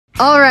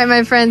Alright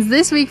my friends,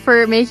 this week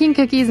for making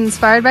cookies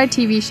inspired by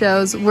TV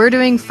shows, we're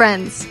doing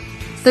Friends.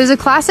 There's a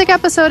classic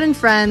episode in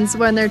Friends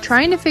when they're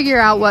trying to figure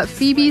out what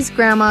Phoebe's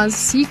grandma's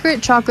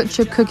secret chocolate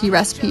chip cookie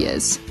recipe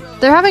is.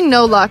 They're having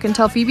no luck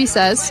until Phoebe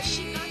says,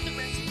 she got the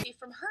recipe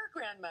from her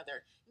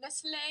grandmother,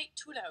 Nestle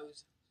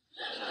Toulouse.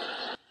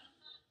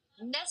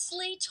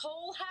 Nestle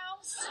Toll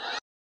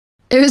House?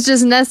 it was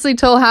just Nestle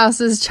Toll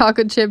House's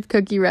chocolate chip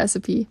cookie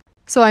recipe.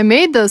 So I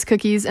made those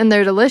cookies and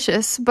they're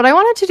delicious, but I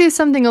wanted to do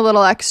something a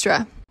little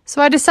extra.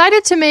 So I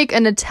decided to make a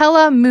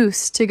Nutella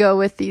mousse to go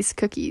with these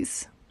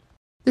cookies.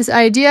 This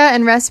idea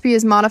and recipe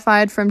is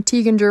modified from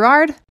Tegan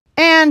Gerard,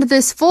 and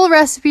this full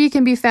recipe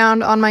can be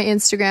found on my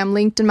Instagram,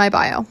 linked in my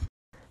bio.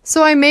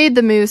 So I made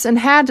the mousse and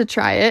had to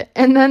try it,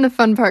 and then the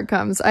fun part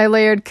comes. I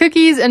layered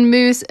cookies and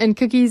mousse and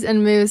cookies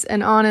and mousse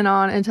and on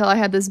until I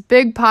had this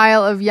big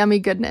pile of yummy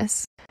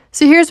goodness.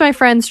 So here's my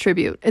friend's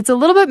tribute. It's a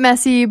little bit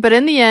messy, but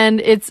in the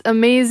end, it's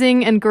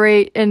amazing and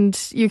great, and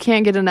you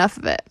can't get enough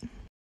of it.